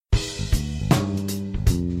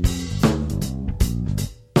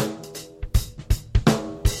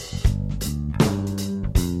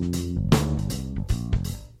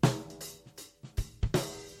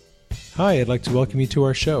Hi, I'd like to welcome you to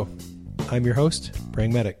our show. I'm your host,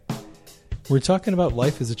 Praying Medic. We're talking about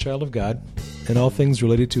life as a child of God and all things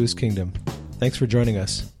related to His kingdom. Thanks for joining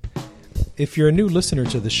us. If you're a new listener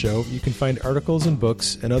to the show, you can find articles and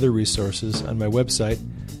books and other resources on my website,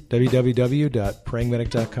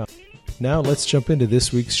 www.prayingmedic.com. Now let's jump into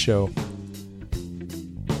this week's show.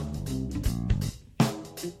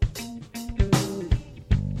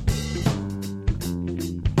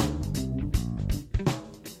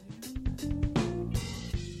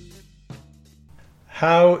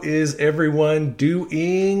 How is everyone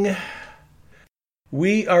doing?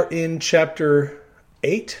 We are in chapter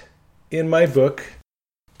 8 in my book,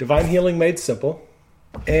 Divine Healing Made Simple.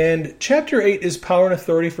 And chapter 8 is Power and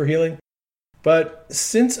Authority for Healing. But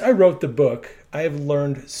since I wrote the book, I have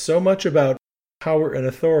learned so much about power and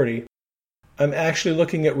authority. I'm actually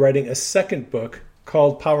looking at writing a second book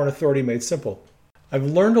called Power and Authority Made Simple. I've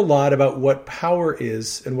learned a lot about what power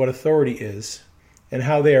is and what authority is and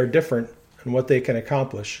how they are different and what they can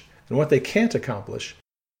accomplish and what they can't accomplish.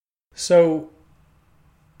 So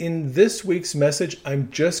in this week's message, I'm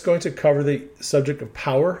just going to cover the subject of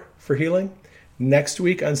power for healing. Next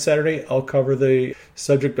week on Saturday, I'll cover the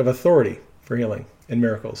subject of authority for healing and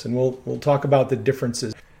miracles, and we'll talk about the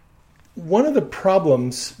differences. One of the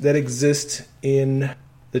problems that exist in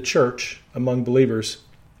the church among believers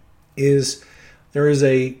is there's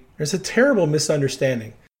a terrible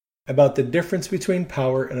misunderstanding about the difference between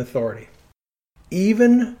power and authority.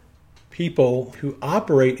 Even people who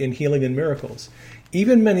operate in healing and miracles,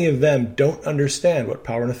 even many of them don't understand what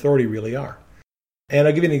power and authority really are. And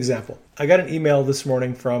I'll give you an example. I got an email this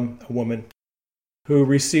morning from a woman who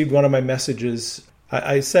received one of my messages.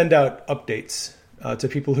 I send out updates to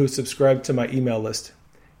people who subscribe to my email list.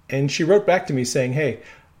 And she wrote back to me saying, "Hey,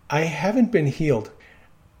 I haven't been healed.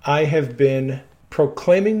 I have been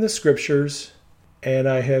proclaiming the scriptures and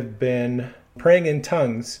I have been praying in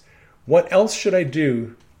tongues. What else should I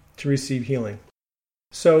do to receive healing?"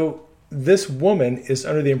 So this woman is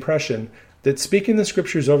under the impression that speaking the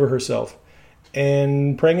scriptures over herself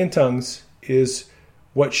and praying in tongues is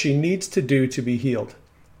what she needs to do to be healed.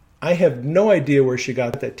 I have no idea where she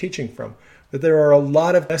got that teaching from, but there are a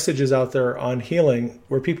lot of messages out there on healing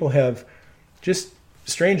where people have just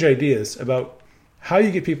strange ideas about how you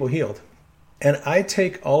get people healed. And I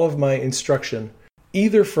take all of my instruction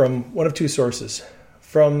either from one of two sources,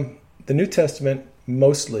 from the New Testament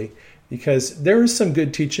mostly, because there is some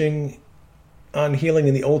good teaching on healing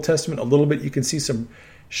in the Old Testament a little bit. You can see some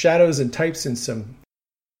shadows and types and some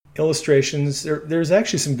illustrations. There's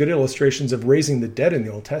actually some good illustrations of raising the dead in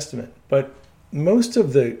the Old Testament. But most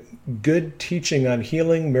of the good teaching on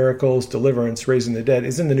healing, miracles, deliverance, raising the dead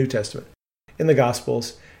is in the New Testament, in the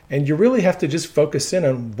Gospels. And you really have to just focus in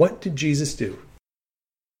on what did Jesus do.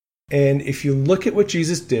 And if you look at what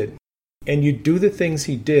Jesus did, and you do the things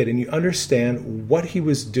he did, and you understand what he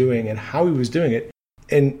was doing and how he was doing it,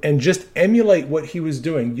 and just emulate what he was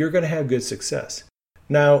doing, you're going to have good success.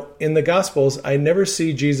 Now, in the Gospels, I never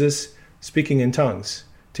see Jesus speaking in tongues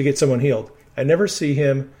to get someone healed. I never see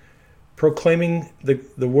him proclaiming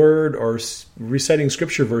the word or reciting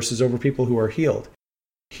scripture verses over people who are healed.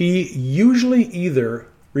 He usually either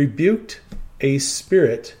rebuked a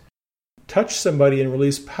spirit, touched somebody and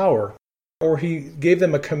released power, or he gave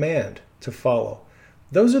them a command to follow.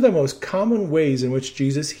 Those are the most common ways in which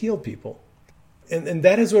Jesus healed people. And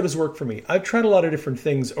that is what has worked for me. I've tried a lot of different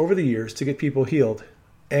things over the years to get people healed.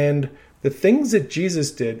 And the things that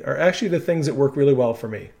Jesus did are actually the things that work really well for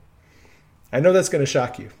me. I know that's going to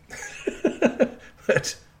shock you.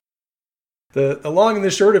 But the long and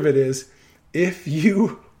the short of it is, if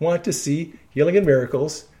you want to see healing and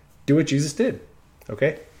miracles, do what Jesus did.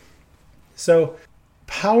 Okay? So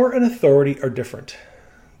power and authority are different.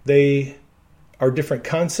 They are different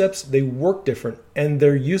concepts, they work different, and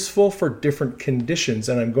they're useful for different conditions.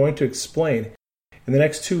 And I'm going to explain in the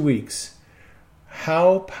next 2 weeks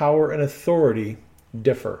how power and authority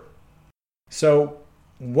differ. So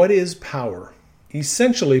what is power?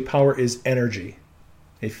 Essentially, power is energy,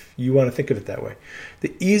 if you want to think of it that way.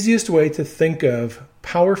 The easiest way to think of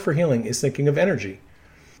power for healing is thinking of energy.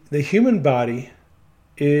 The human body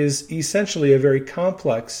is essentially a very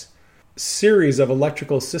complex series of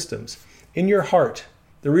electrical systems. In your heart,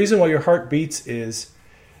 the reason why your heart beats is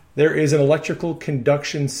there is an electrical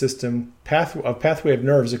conduction system, pathway of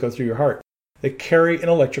nerves that go through your heart that carry an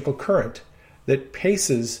electrical current that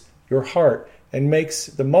paces your heart and makes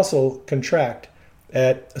the muscle contract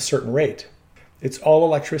at a certain rate. It's all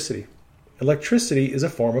electricity. Electricity is a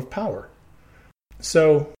form of power.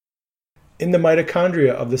 So in the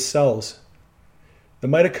mitochondria of the cells, the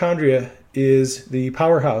mitochondria is the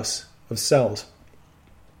powerhouse of cells.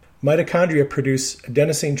 Mitochondria produce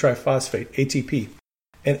adenosine triphosphate, ATP.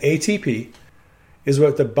 And ATP is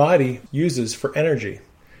what the body uses for energy.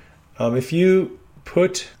 If you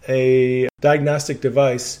put a diagnostic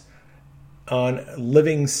device on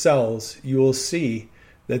living cells, you will see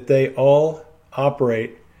that they all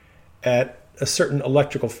operate at a certain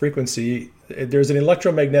electrical frequency. There's an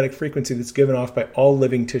electromagnetic frequency that's given off by all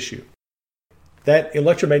living tissue. That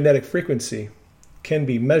electromagnetic frequency can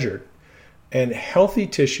be measured, and healthy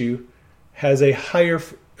tissue has a higher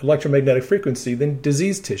electromagnetic frequency than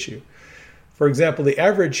diseased tissue. For example, the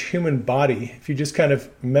average human body, if you just kind of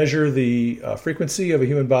measure the frequency of a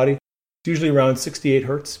human body, it's usually around 68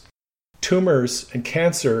 hertz. Tumors and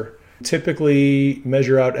cancer typically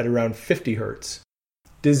measure out at around 50 hertz.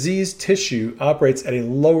 Diseased tissue operates at a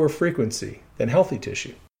lower frequency than healthy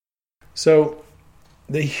tissue. So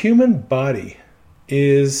the human body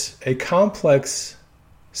is a complex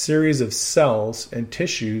series of cells and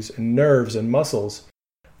tissues and nerves and muscles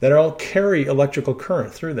that all carry electrical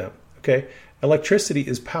current through them. Okay? Electricity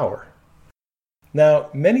is power. Now,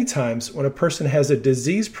 many times when a person has a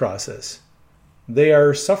disease process, they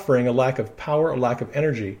are suffering a lack of power, a lack of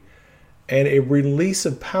energy, and a release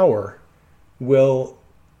of power will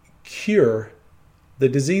cure the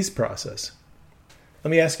disease process.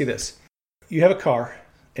 Let me ask you this. You have a car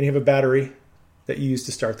and you have a battery that you use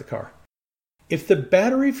to start the car. If the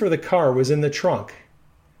battery for the car was in the trunk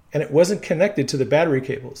and it wasn't connected to the battery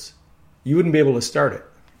cables, you wouldn't be able to start it.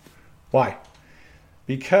 Why?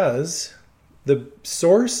 Because the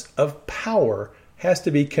source of power has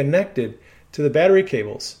to be connected to the battery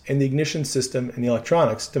cables and the ignition system and the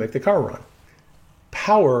electronics to make the car run.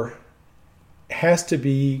 Power has to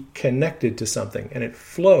be connected to something, and it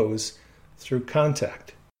flows through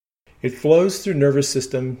contact. It flows through nervous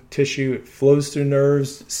system tissue. It flows through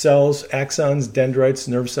nerves, cells, axons, dendrites,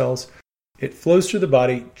 nerve cells. It flows through the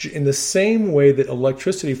body in the same way that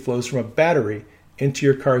electricity flows from a battery into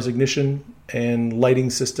your car's ignition and lighting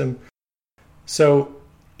system. So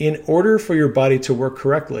in order for your body to work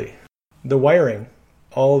correctly, the wiring,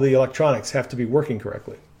 all the electronics have to be working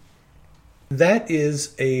correctly. That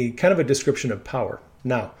is a kind of a description of power.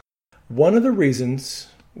 Now, one of the reasons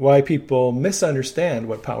why people misunderstand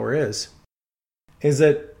what power is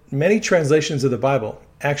that many translations of the Bible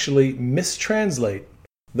actually mistranslate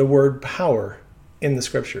the word power in the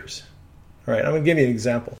scriptures. All right, I'm going to give you an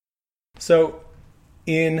example. So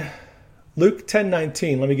in Luke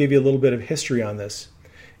 10:19, let me give you a little bit of history on this.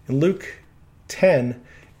 In Luke 10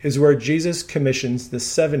 is where Jesus commissions the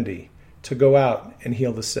 70 to go out and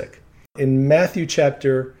heal the sick. In Matthew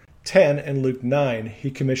chapter 10 and Luke 9,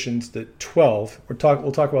 he commissions the 12. We'll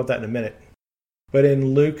talk about that in a minute. But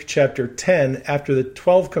in Luke chapter 10, after the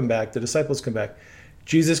 12 come back, the disciples come back,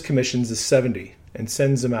 Jesus commissions the 70 and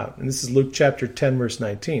sends them out. And this is Luke chapter 10, verse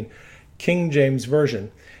 19. King James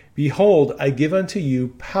Version. Behold, I give unto you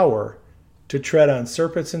power to tread on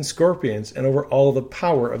serpents and scorpions and over all the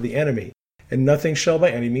power of the enemy, and nothing shall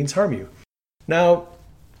by any means harm you. Now,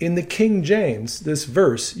 in the King James, this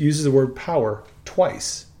verse uses the word power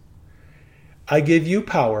twice. I give you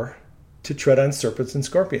power to tread on serpents and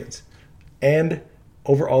scorpions and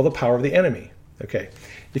over all the power of the enemy. Okay,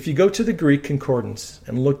 if you go to the Greek concordance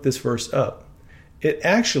and look this verse up, it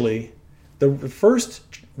actually, the first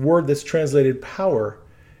word that's translated power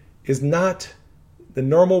is not the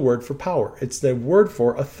normal word for power. It's the word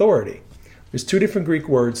for authority. There's two different Greek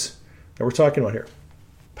words that we're talking about here.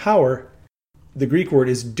 Power, the Greek word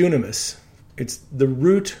is dunamis. It's the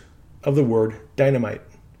root of the word dynamite.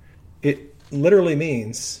 It literally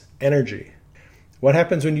means energy. What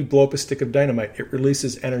happens when you blow up a stick of dynamite? It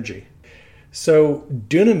releases energy. So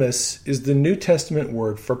dunamis is the New Testament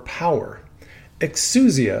word for power.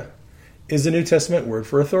 Exousia is the New Testament word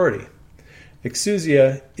for authority.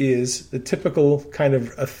 Exousia is the typical kind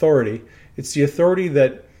of authority. It's the authority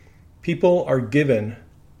that people are given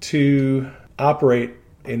to operate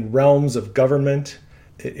in realms of government.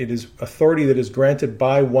 It is authority that is granted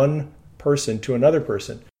by one person to another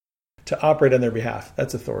person to operate on their behalf.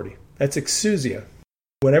 That's authority. That's exousia.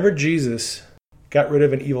 Whenever Jesus got rid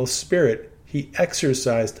of an evil spirit, he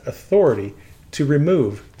exercised authority to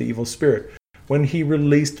remove the evil spirit. When he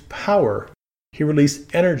released power, he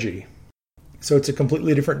released energy. So it's a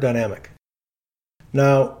completely different dynamic.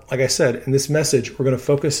 Now, like I said, in this message, we're going to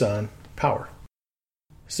focus on power.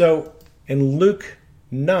 So in Luke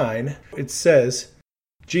 9, it says,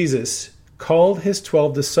 Jesus called his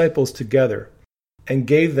 12 disciples together and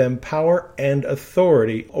gave them power and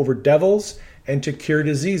authority over devils and to cure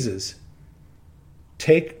diseases.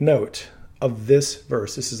 Take note of this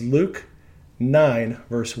verse. This is Luke 9,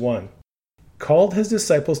 verse 1. Called his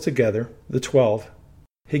disciples together, the 12,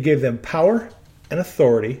 He gave them power and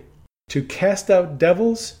authority to cast out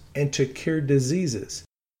devils and to cure diseases.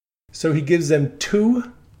 So he gives them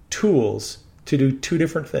two tools to do two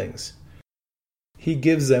different things. He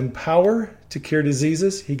gives them power to cure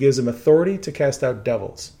diseases. He gives them authority to cast out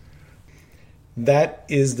devils. That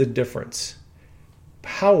is the difference.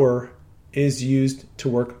 Power is used to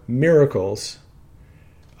work miracles.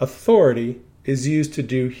 Authority is used to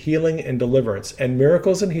do healing and deliverance. And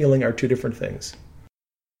miracles and healing are two different things.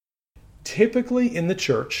 Typically in the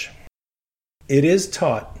church, it is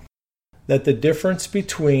taught that the difference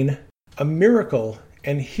between a miracle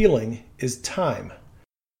and healing is time.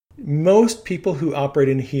 Most people who operate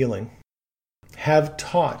in healing have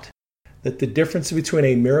taught that the difference between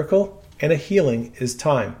a miracle and a healing is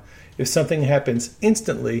time. If something happens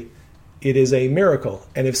instantly, it is a miracle.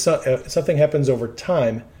 And if something happens over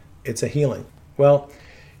time, it's a healing. Well,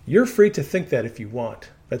 you're free to think that if you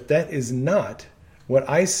want, but that is not what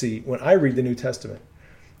I see when I read the New Testament.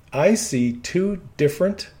 I see two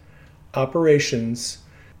different operations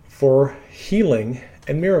for healing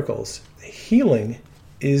and miracles. Healing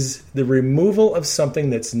is the removal of something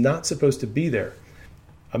that's not supposed to be there.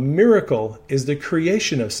 A miracle is the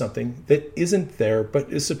creation of something that isn't there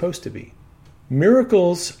but is supposed to be.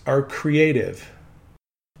 Miracles are creative.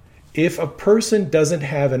 If a person doesn't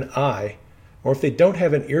have an eye, or if they don't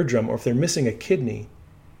have an eardrum, or if they're missing a kidney,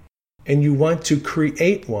 and you want to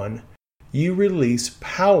create one, you release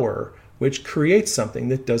power which creates something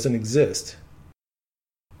that doesn't exist.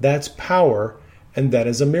 That's power, and that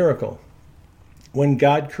is a miracle. When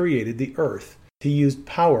God created the earth, he used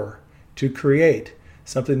power to create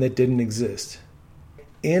something that didn't exist.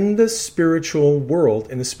 In the spiritual world,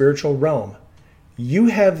 in the spiritual realm, you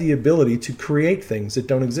have the ability to create things that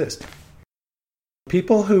don't exist.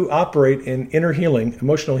 People who operate in inner healing,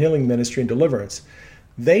 emotional healing ministry and deliverance,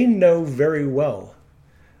 they know very well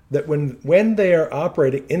that when they are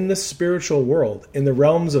operating in the spiritual world, in the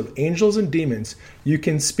realms of angels and demons, you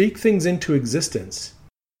can speak things into existence,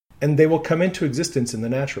 and they will come into existence in the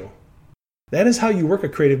natural. That is how you work a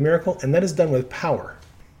creative miracle, and that is done with power.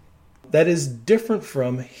 That is different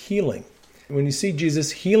from healing. When you see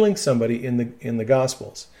Jesus healing somebody in the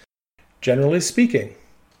Gospels, generally speaking,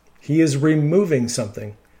 he is removing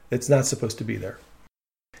something that's not supposed to be there.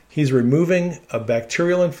 He's removing a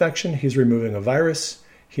bacterial infection. He's removing a virus.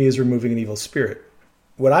 He is removing an evil spirit.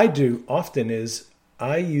 What I do often is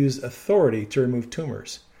I use authority to remove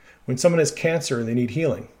tumors. When someone has cancer and they need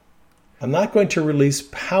healing, I'm not going to release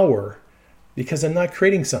power because I'm not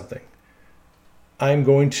creating something. I'm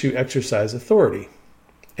going to exercise authority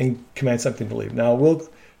and command something to leave. Now,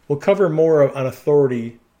 we'll cover more on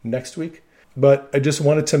authority next week, but I just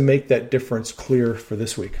wanted to make that difference clear for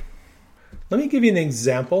this week. Let me give you an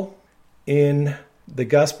example in the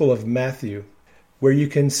Gospel of Matthew where you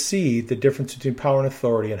can see the difference between power and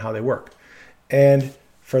authority and how they work. And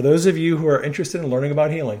for those of you who are interested in learning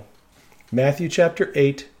about healing, Matthew chapter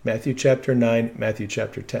 8, Matthew chapter 9, Matthew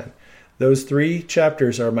chapter 10. Those three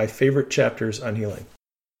chapters are my favorite chapters on healing.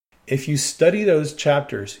 If you study those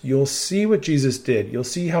chapters, you'll see what Jesus did. You'll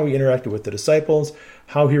see how he interacted with the disciples,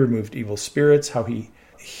 how he removed evil spirits, how he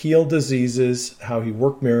healed diseases, how he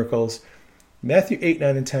worked miracles. Matthew 8,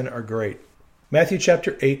 9, and 10 are great. Matthew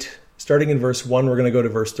chapter 8, starting in verse 1, we're going to go to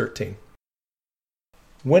verse 13.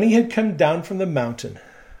 When he had come down from the mountain,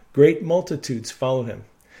 great multitudes followed him.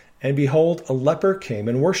 And behold, a leper came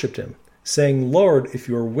and worshipped him, saying, Lord, if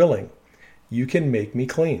you are willing, you can make me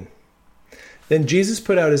clean. Then Jesus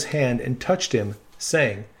put out his hand and touched him,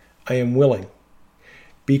 saying, I am willing.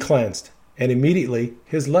 Be cleansed. And immediately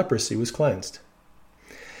his leprosy was cleansed.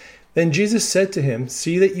 Then Jesus said to him,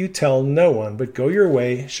 See that you tell no one, but go your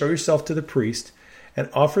way, show yourself to the priest, and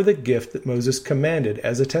offer the gift that Moses commanded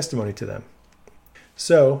as a testimony to them.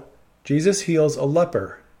 So Jesus heals a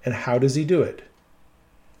leper. And how does he do it?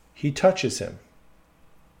 He touches him.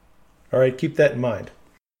 All right, keep that in mind.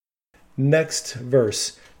 Next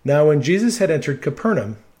verse. Now when Jesus had entered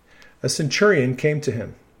Capernaum, a centurion came to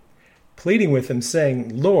him, pleading with him,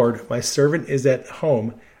 saying, Lord, my servant is at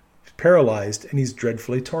home, paralyzed, and he's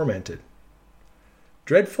dreadfully tormented.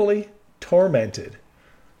 Dreadfully tormented.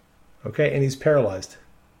 Okay, and he's paralyzed.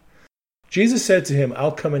 Jesus said to him,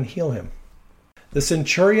 I'll come and heal him. The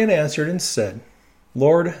centurion answered and said,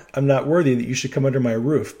 Lord, I'm not worthy that you should come under my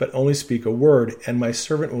roof, but only speak a word, and my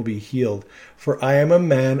servant will be healed. For I am a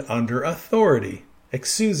man under authority,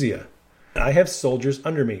 exousia. I have soldiers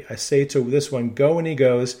under me. I say to this one, go, and he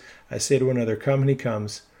goes. I say to another, come, and he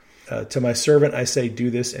comes. To my servant, I say, do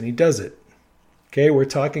this, and he does it. Okay, we're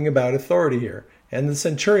talking about authority here. And the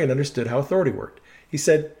centurion understood how authority worked. He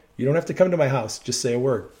said, you don't have to come to my house, just say a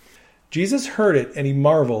word. Jesus heard it, and he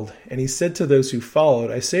marveled, and he said to those who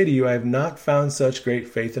followed, I say to you, I have not found such great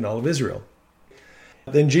faith in all of Israel.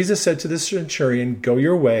 Then Jesus said to the centurion, go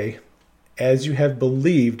your way, as you have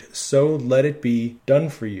believed, so let it be done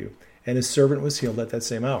for you. And his servant was healed at that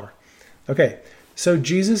same hour. Okay, so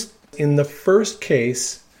Jesus, in the first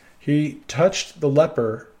case, he touched the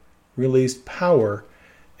leper, released power,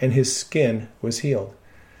 and his skin was healed.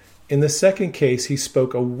 In the second case, he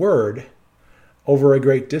spoke a word over a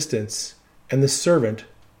great distance, and the servant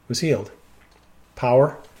was healed.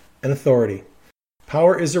 Power and authority.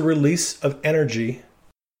 Power is a release of energy.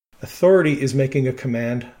 Authority is making a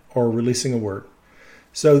command or releasing a word.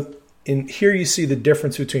 So in here you see the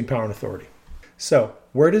difference between power and authority. So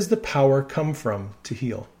where does the power come from to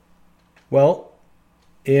heal? Well,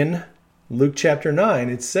 in Luke chapter 9,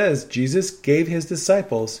 it says Jesus gave his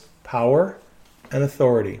disciples power and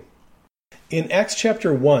authority. In Acts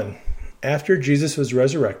chapter 1, after Jesus was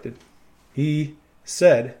resurrected, he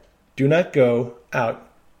said, do not go out,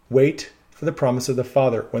 wait for the promise of the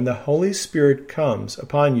Father. When the Holy Spirit comes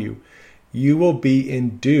upon you, you will be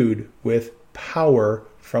endued with power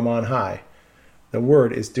from on high. The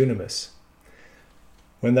word is dunamis.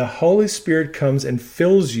 When the Holy Spirit comes and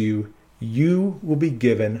fills you, you will be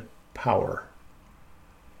given power.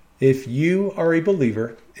 If you are a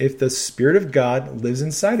believer, if the Spirit of God lives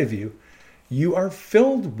inside of you, you are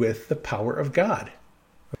filled with the power of God.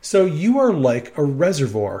 So you are like a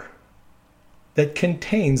reservoir that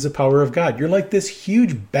contains the power of God. You're like this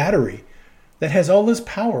huge battery that has all this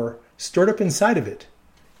power stored up inside of it.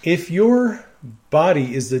 If your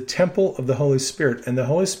body is the temple of the Holy Spirit and the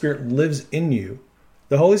Holy Spirit lives in you,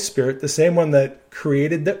 the Holy Spirit, the same one that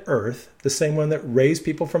created the earth, the same one that raised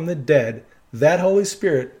people from the dead, that Holy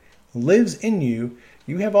Spirit lives in you.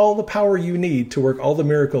 You have all the power you need to work all the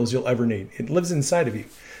miracles you'll ever need. It lives inside of you.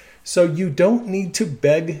 So you don't need to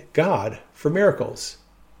beg God for miracles.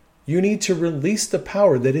 You need to release the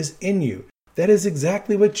power that is in you. That is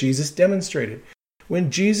exactly what Jesus demonstrated.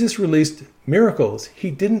 When Jesus released miracles,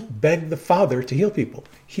 he didn't beg the Father to heal people.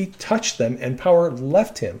 He touched them and power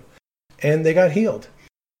left him and they got healed.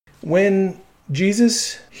 When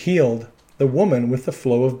Jesus healed the woman with the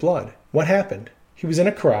flow of blood, what happened? He was in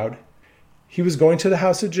a crowd. He was going to the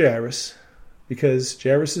house of Jairus because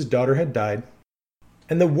Jairus' daughter had died.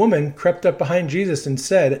 And the woman crept up behind Jesus and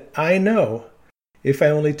said, I know if I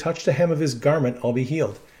only touch the hem of his garment, I'll be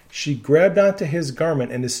healed. She grabbed onto his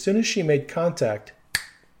garment, and as soon as she made contact,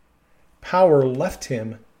 power left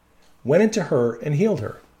him, went into her, and healed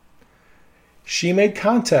her. She made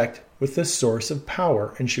contact with the source of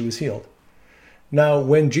power, and she was healed. Now,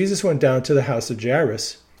 when Jesus went down to the house of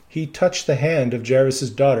Jairus, he touched the hand of Jairus'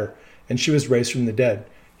 daughter, and she was raised from the dead.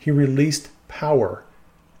 He released power,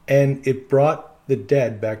 and it brought the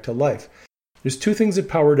dead back to life. There's two things that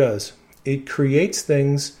power does. It creates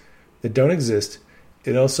things that don't exist.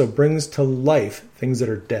 It also brings to life things that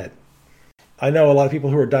are dead. I know a lot of people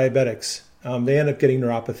who are diabetics. They end up getting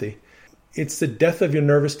neuropathy. It's the death of your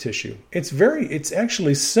nervous tissue. It's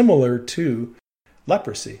actually similar to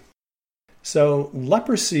leprosy. So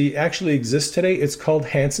leprosy actually exists today. It's called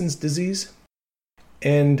Hansen's disease.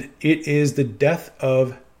 And it is the death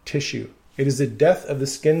of tissue. It is the death of the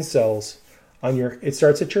skin cells it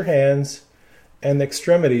starts at your hands and the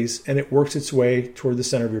extremities, and it works its way toward the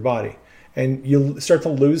center of your body. And you start to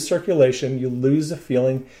lose circulation. You lose the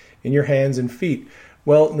feeling in your hands and feet.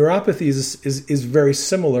 Well, neuropathy is very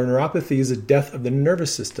similar. Neuropathy is a death of the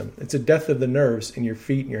nervous system. It's a death of the nerves in your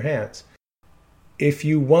feet and your hands. If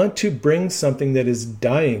you want to bring something that is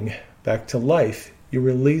dying back to life, you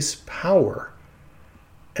release power,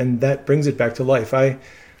 and that brings it back to life. I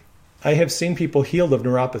have seen people healed of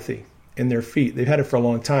neuropathy in their feet. They've had it for a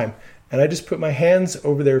long time. And I just put my hands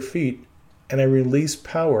over their feet and I release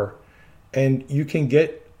power. And you can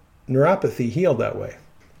get neuropathy healed that way.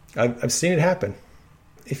 I've seen it happen.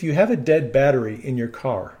 If you have a dead battery in your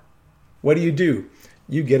car, what do?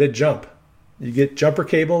 You get a jump. You get jumper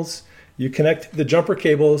cables. You connect the jumper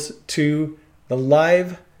cables to the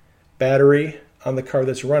live battery on the car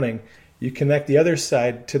that's running. You connect the other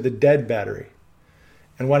side to the dead battery.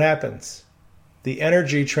 And what happens? The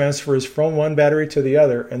energy transfers from one battery to the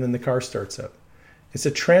other, and then the car starts up. It's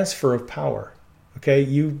a transfer of power. Okay,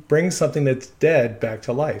 you bring something that's dead back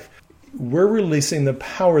to life. We're releasing the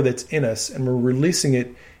power that's in us, and we're releasing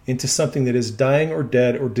it into something that is dying or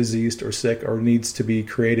dead or diseased or sick or needs to be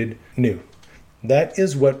created new. That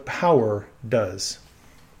is what power does.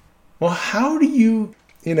 Well, how do you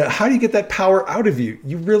get that power out of you?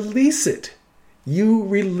 You release it. You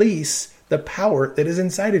release the power that is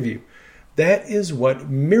inside of you. That is what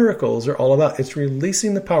miracles are all about. It's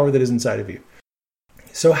releasing the power that is inside of you.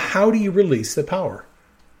 So how do you release the power?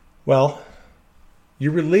 Well,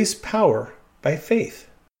 you release power by faith.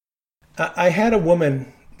 I had a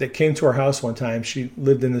woman that came to our house one time. She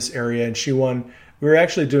lived in this area, and we were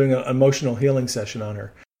actually doing an emotional healing session on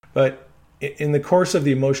her. But in the course of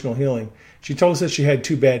the emotional healing, she told us that she had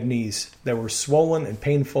 2 bad knees that were swollen and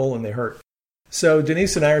painful, and they hurt. So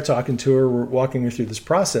Denise and I are talking to her. We're walking her through this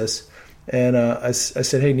process. And I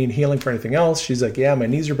said, hey, need healing for anything else? She's like, yeah, my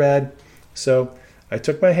knees are bad. So I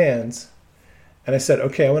took my hands and I said,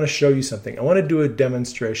 okay, I want to show you something. I want to do a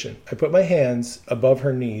demonstration. I put my hands above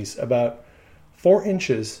her knees, about 4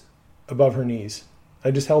 inches above her knees.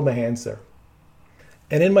 I just held my hands there.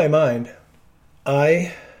 And in my mind,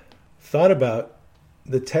 I thought about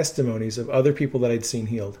the testimonies of other people that I'd seen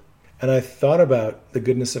healed. And I thought about the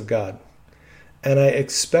goodness of God. And I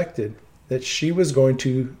expected that she was going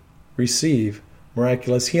to receive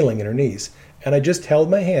miraculous healing in her knees. And I just held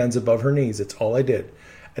my hands above her knees. That's all I did.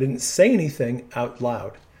 I didn't say anything out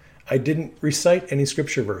loud. I didn't recite any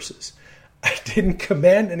scripture verses. I didn't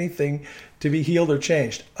command anything to be healed or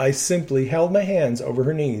changed. I simply held my hands over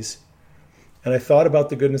her knees. And I thought about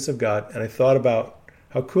the goodness of God. And I thought about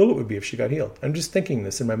how cool it would be if she got healed. I'm just thinking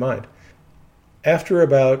this in my mind. After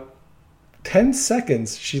about 10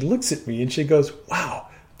 seconds, she looks at me and she goes, wow,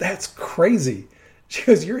 that's crazy. She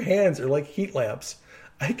goes, your hands are like heat lamps.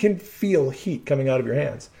 I can feel heat coming out of your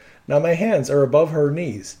hands. Now my hands are above her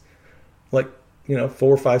knees, like,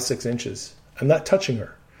 4, 5, 6 inches. I'm not touching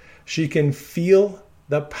her. She can feel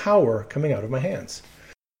the power coming out of my hands.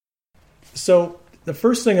 So the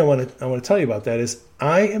first thing I want to tell you about that is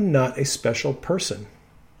I am not a special person.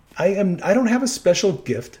 I don't have a special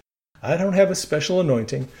gift. I don't have a special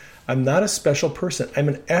anointing. I'm not a special person. I'm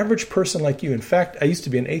an average person like you. In fact, I used to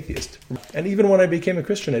be an atheist. And even when I became a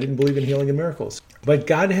Christian, I didn't believe in healing and miracles. But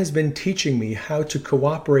God has been teaching me how to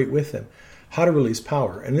cooperate with Him, how to release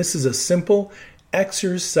power. And this is a simple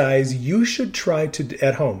exercise you should try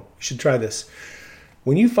at home. You should try this.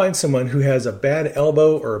 When you find someone who has a bad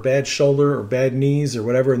elbow or a bad shoulder or bad knees or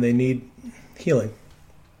whatever and they need healing,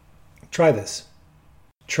 try this.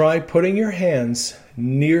 Try putting your hands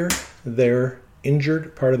near their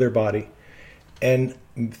injured part of their body and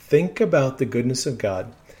think about the goodness of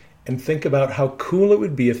God and think about how cool it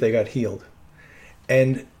would be if they got healed.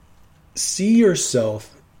 And see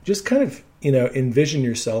yourself, just kind of, envision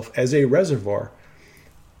yourself as a reservoir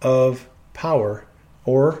of power.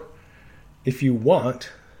 Or if you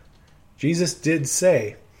want, Jesus did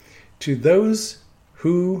say, to those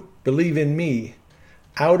who believe in me,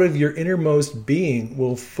 out of your innermost being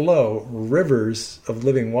will flow rivers of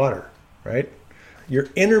living water, right? Your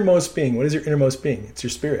innermost being. What is your innermost being? It's your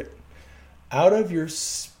spirit. Out of your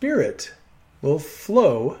spirit will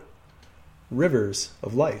flow rivers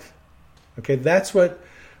of life. Okay, that's what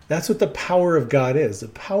the power of God is. The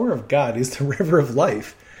power of God is the river of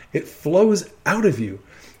life. It flows out of you.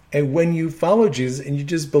 And when you follow Jesus and you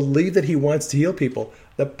just believe that He wants to heal people,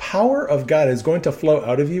 the power of God is going to flow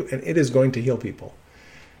out of you and it is going to heal people.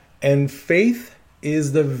 And faith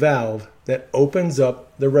is the valve that opens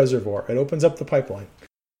up the reservoir. It opens up the pipeline.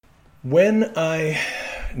 When I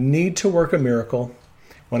need to work a miracle,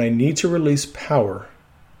 when I need to release power,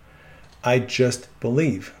 I just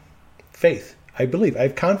believe. Faith. I believe. I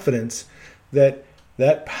have confidence that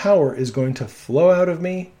that power is going to flow out of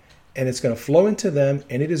me and it's going to flow into them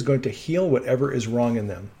and it is going to heal whatever is wrong in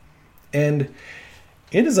them. And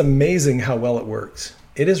it is amazing how well it works.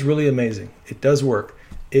 It is really amazing. It does work.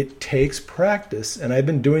 It takes practice, and I've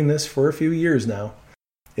been doing this for a few years now.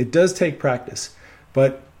 It does take practice,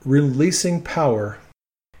 but releasing power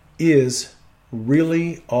is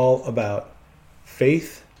really all about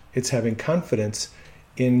faith. It's having confidence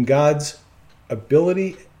in God's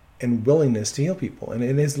ability and willingness to heal people and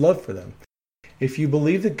in His love for them. If you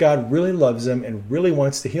believe that God really loves them and really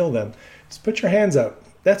wants to heal them, just put your hands out.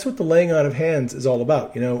 That's what the laying on of hands is all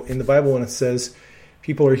about. In the Bible when it says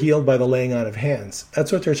people are healed by the laying on of hands,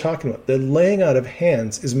 that's what they're talking about. The laying on of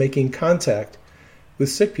hands is making contact with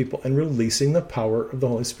sick people and releasing the power of the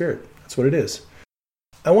Holy Spirit. That's what it is.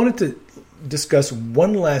 I wanted to discuss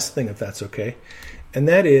one last thing, if that's okay, and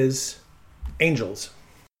that is angels.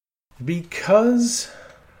 Because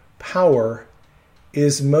power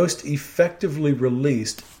is most effectively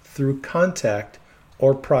released through contact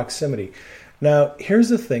or proximity. Now, here's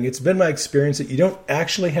the thing. It's been my experience that you don't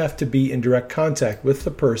actually have to be in direct contact with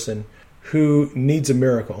the person who needs a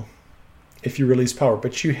miracle if you release power,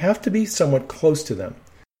 but you have to be somewhat close to them.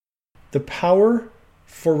 The power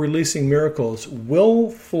for releasing miracles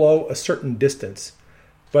will flow a certain distance,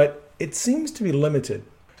 but it seems to be limited.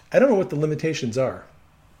 I don't know what the limitations are,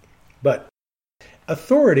 but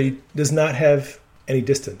authority does not have any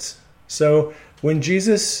distance. So when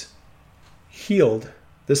Jesus healed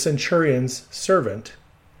the centurion's servant,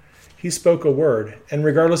 he spoke a word, and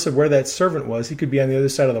regardless of where that servant was, he could be on the other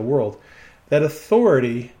side of the world. That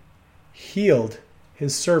authority healed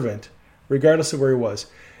his servant, regardless of where he was.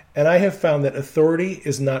 And I have found that authority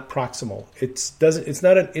is not proximal. It's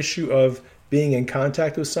not an issue of being in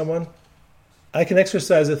contact with someone. I can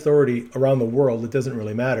exercise authority around the world. It doesn't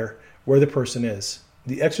really matter where the person is.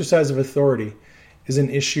 The exercise of authority is an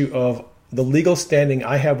issue of the legal standing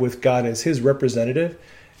I have with God as his representative,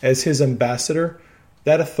 as his ambassador.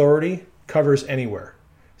 That authority covers anywhere.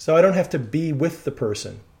 So I don't have to be with the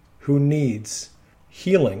person who needs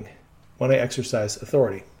healing when I exercise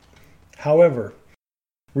authority. However,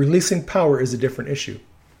 releasing power is a different issue,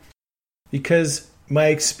 because my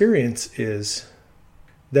experience is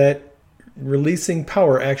that releasing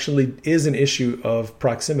power actually is an issue of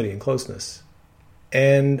proximity and closeness.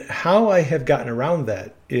 And how I have gotten around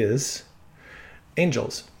that is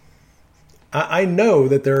angels. I know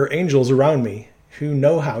that there are angels around me who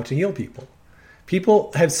know how to heal people.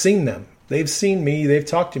 People have seen them. They've seen me. They've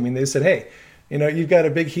talked to me. And they said, hey, you've got a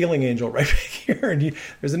big healing angel right back here. And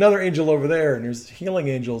there's another angel over there. And there's healing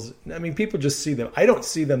angels. I mean, people just see them. I don't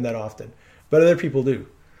see them that often, but other people do.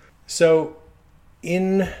 So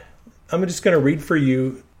I'm just going to read for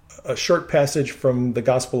you a short passage from the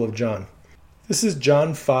Gospel of John. This is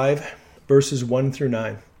John 5, verses 1 through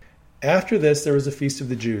 9. After this, there was a feast of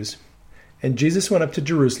the Jews, and Jesus went up to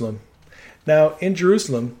Jerusalem. Now, in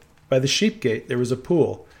Jerusalem, by the sheep gate, there was a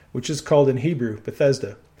pool, which is called in Hebrew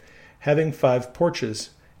Bethesda, having 5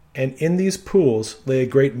 porches. And in these pools lay a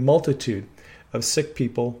great multitude of sick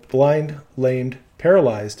people, blind, lamed,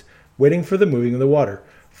 paralyzed, waiting for the moving of the water.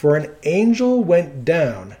 For an angel went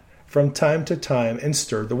down from time to time and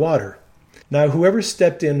stirred the water. Now whoever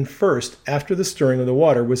stepped in first after the stirring of the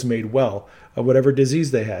water was made well of whatever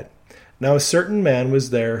disease they had. Now a certain man was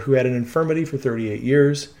there who had an infirmity for 38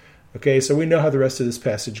 years. Okay, so we know how the rest of this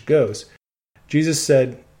passage goes. Jesus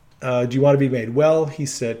said, do you want to be made well? He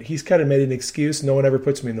said, he's kind of made an excuse. No one ever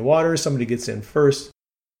puts me in the water. Somebody gets in first.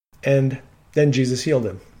 And then Jesus healed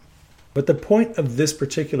him. But the point of this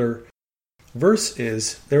particular verse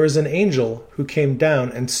is, there was an angel who came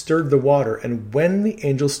down and stirred the water, and when the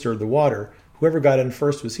angel stirred the water, whoever got in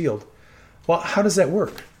first was healed. Well, how does that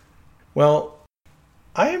work? Well,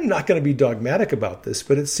 I am not going to be dogmatic about this,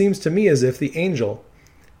 but it seems to me as if the angel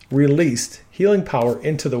released healing power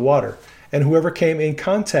into the water, and whoever came in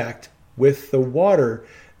contact with the water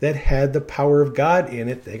that had the power of God in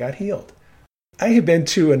it, they got healed. I have been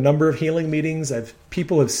to a number of healing meetings.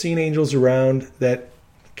 People have seen angels around that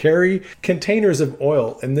carry containers of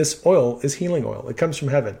oil, and this oil is healing oil. It comes from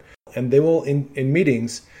heaven. And they will, in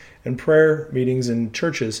meetings and prayer meetings in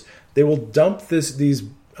churches, they will dump these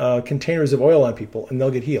containers of oil on people, and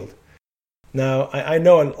they'll get healed. Now, I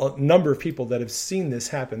know a number of people that have seen this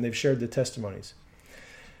happen. They've shared the testimonies.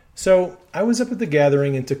 So I was up at the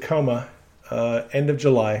gathering in Tacoma, end of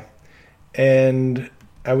July, and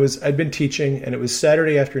I'd been teaching, and it was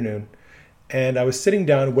Saturday afternoon. And I was sitting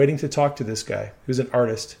down waiting to talk to this guy who's an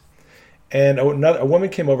artist. And a woman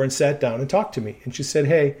came over and sat down and talked to me. And she said,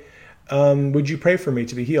 hey, would you pray for me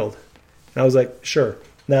to be healed? And I was like, sure.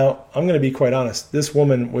 Now, I'm going to be quite honest. This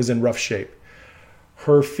woman was in rough shape.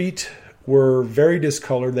 Her feet were very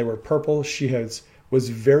discolored. They were purple. She was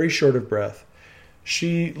very short of breath.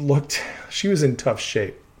 She was in tough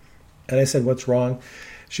shape. And I said, what's wrong?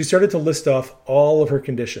 She started to list off all of her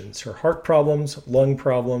conditions, her heart problems, lung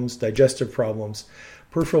problems, digestive problems,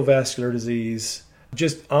 peripheral vascular disease,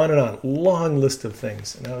 just on and on, long list of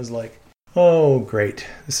things. And I was like, oh, great,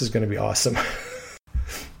 this is going to be awesome.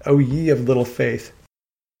 Oh, ye of little faith.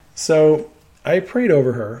 So I prayed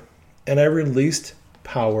over her, and I released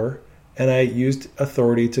power, and I used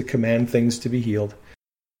authority to command things to be healed,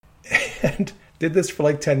 and did this for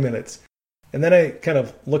like 10 minutes. And then I kind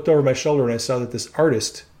of looked over my shoulder and I saw that this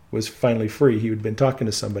artist was finally free. He had been talking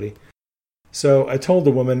to somebody. So I told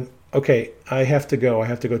the woman, okay, I have to go. I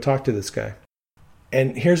have to go talk to this guy.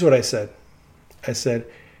 And here's what I said. I said,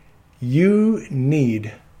 you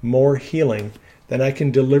need more healing than I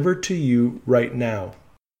can deliver to you right now.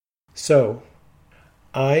 So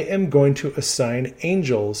I am going to assign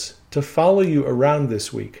angels to follow you around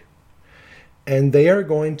this week. And they are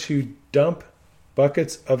going to dump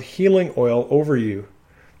buckets of healing oil over you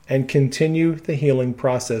and continue the healing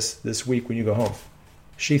process this week when you go home.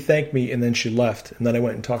 She thanked me and then she left, and then I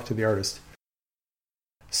went and talked to the artist.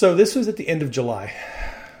 So this was at the end of July.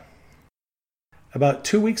 About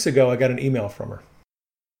 2 weeks ago, I got an email from her.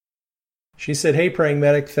 She said, hey, Praying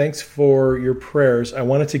Medic, thanks for your prayers. I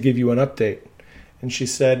wanted to give you an update. And she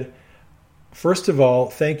said, First of all,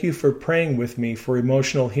 thank you for praying with me for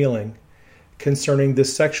emotional healing concerning the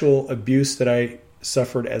sexual abuse that I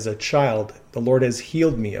suffered as a child. The Lord has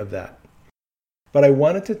healed me of that. But I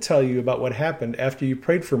wanted to tell you about what happened after you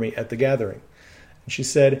prayed for me at the gathering. And she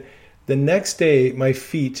said, the next day,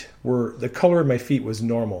 the color of my feet was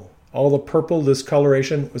normal. All the purple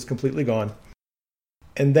discoloration was completely gone.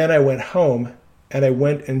 And then I went home and I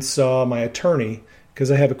went and saw my attorney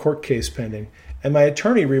because I have a court case pending. And my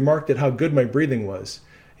attorney remarked at how good my breathing was.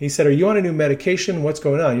 He said, are you on a new medication? What's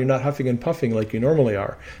going on? You're not huffing and puffing like you normally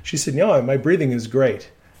are. She said, no, my breathing is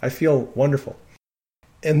great. I feel wonderful.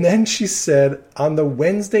 And then she said, on the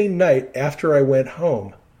Wednesday night after I went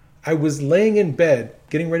home, I was laying in bed,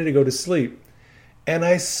 getting ready to go to sleep, and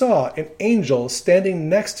I saw an angel standing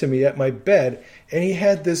next to me at my bed, and he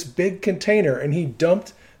had this big container, and he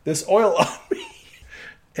dumped this oil on me.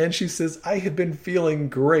 And she says, I have been feeling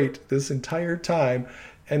great this entire time,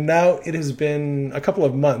 and now it has been a couple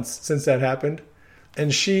of months since that happened,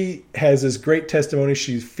 and she has this great testimony.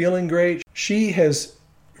 She's feeling great. She has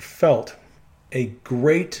felt a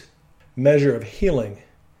great measure of healing,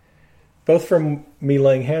 both from me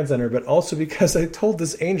laying hands on her, but also because I told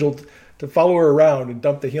this angel to follow her around and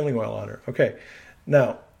dump the healing oil on her. Okay,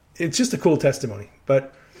 now, it's just a cool testimony,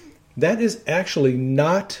 but that is actually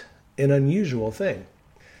not an unusual thing.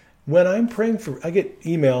 When I'm praying I get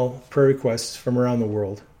email prayer requests from around the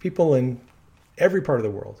world, people in every part of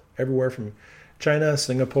the world, everywhere from China,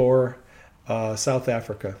 Singapore, South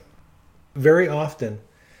Africa. Very often,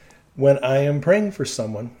 when I am praying for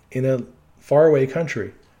someone in a faraway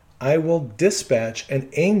country, I will dispatch an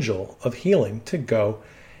angel of healing to go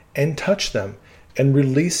and touch them and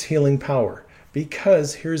release healing power.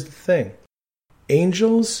 Because here's the thing.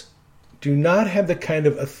 Angels do not have the kind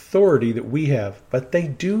of authority that we have, but they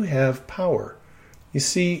do have power. You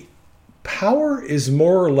see, power is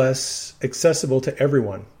more or less accessible to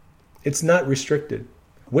everyone. It's not restricted.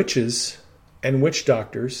 Witches and witch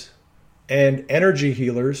doctors and energy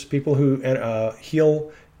healers, people who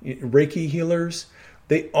heal, Reiki healers,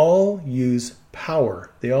 they all use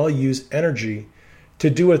power. They all use energy to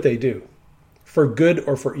do what they do, for good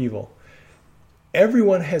or for evil.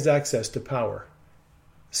 Everyone has access to power.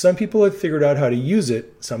 Some people have figured out how to use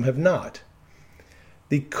it, some have not.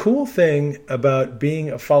 The cool thing about being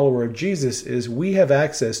a follower of Jesus is we have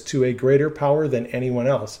access to a greater power than anyone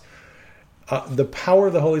else. The power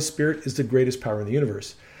of the Holy Spirit is the greatest power in the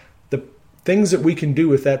universe. The things that we can do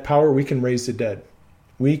with that power, we can raise the dead.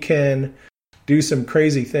 We can do some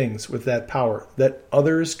crazy things with that power that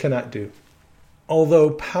others cannot do.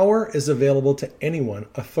 Although power is available to anyone,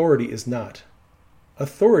 authority is not.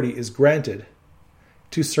 Authority is granted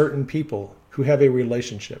to certain people who have a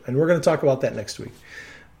relationship. And we're going to talk about that next week.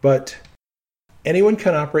 But anyone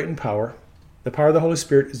can operate in power. The power of the Holy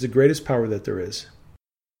Spirit is the greatest power that there is.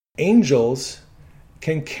 Angels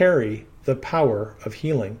can carry the power of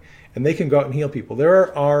healing, and they can go out and heal people.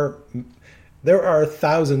 There are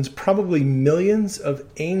thousands, probably millions of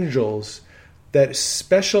angels that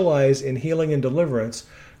specialize in healing and deliverance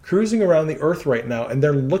cruising around the earth right now, and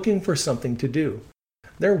they're looking for something to do.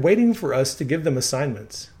 They're waiting for us to give them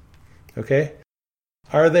assignments. Okay?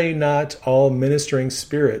 Are they not all ministering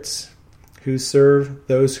spirits who serve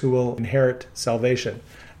those who will inherit salvation?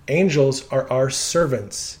 Angels are our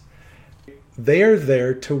servants. They are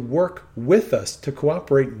there to work with us, to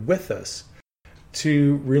cooperate with us,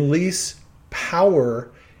 to release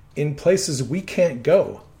power in places we can't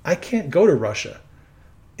go. I can't go to Russia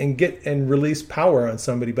and release power on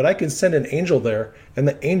somebody, but I can send an angel there, and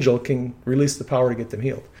the angel can release the power to get them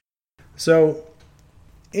healed. So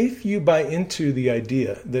if you buy into the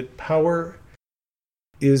idea that power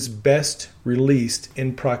is best released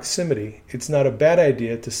in proximity, it's not a bad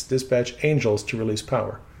idea to dispatch angels to release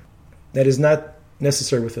power. That is not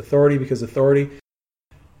necessary with authority, because authority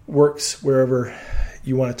works wherever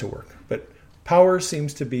you want it to work. But power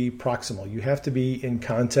seems to be proximal. You have to be in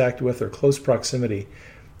contact with or close proximity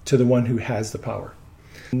to the one who has the power.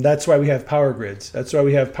 And that's why we have power grids. That's why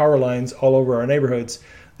we have power lines all over our neighborhoods.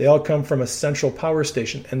 They all come from a central power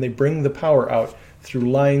station, and they bring the power out through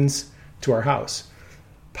lines to our house.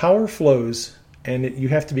 Power flows, and you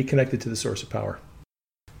have to be connected to the source of power.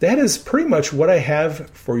 That is pretty much what I have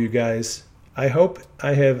for you guys. I hope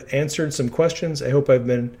I have answered some questions. I hope I've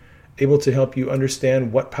been able to help you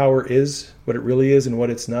understand what power is, what it really is, and what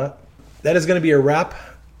it's not. That is going to be a wrap.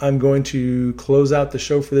 I'm going to close out the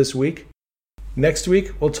show for this week. Next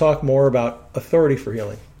week, we'll talk more about authority for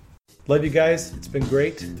healing. Love you guys. It's been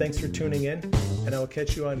great. Thanks for tuning in, and I will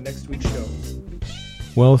catch you on next week's show.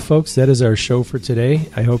 Well, folks, that is our show for today.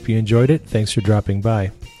 I hope you enjoyed it. Thanks for dropping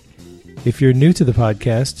by. If you're new to the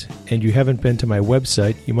podcast and you haven't been to my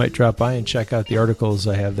website, you might drop by and check out the articles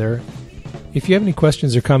I have there. If you have any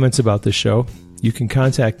questions or comments about the show, you can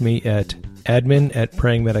contact me at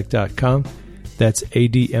admin@prayingmedic.com. That's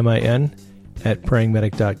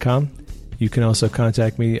ADMIN@prayingmedic.com. You can also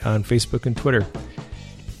contact me on Facebook and Twitter.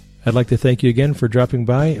 I'd like to thank you again for dropping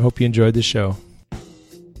by. I hope you enjoyed the show.